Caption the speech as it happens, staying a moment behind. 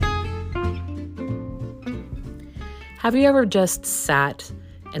Have you ever just sat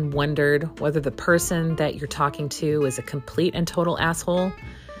and wondered whether the person that you're talking to is a complete and total asshole?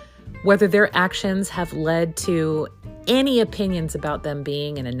 Whether their actions have led to any opinions about them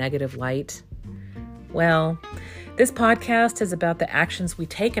being in a negative light? Well, this podcast is about the actions we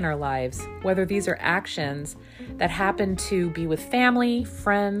take in our lives, whether these are actions that happen to be with family,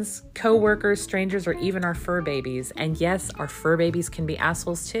 friends, co-workers, strangers, or even our fur babies. And yes, our fur babies can be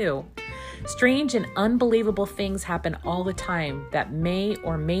assholes too. Strange and unbelievable things happen all the time that may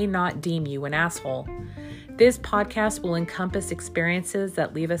or may not deem you an asshole. This podcast will encompass experiences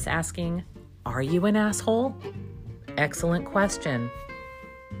that leave us asking, are you an asshole? Excellent question.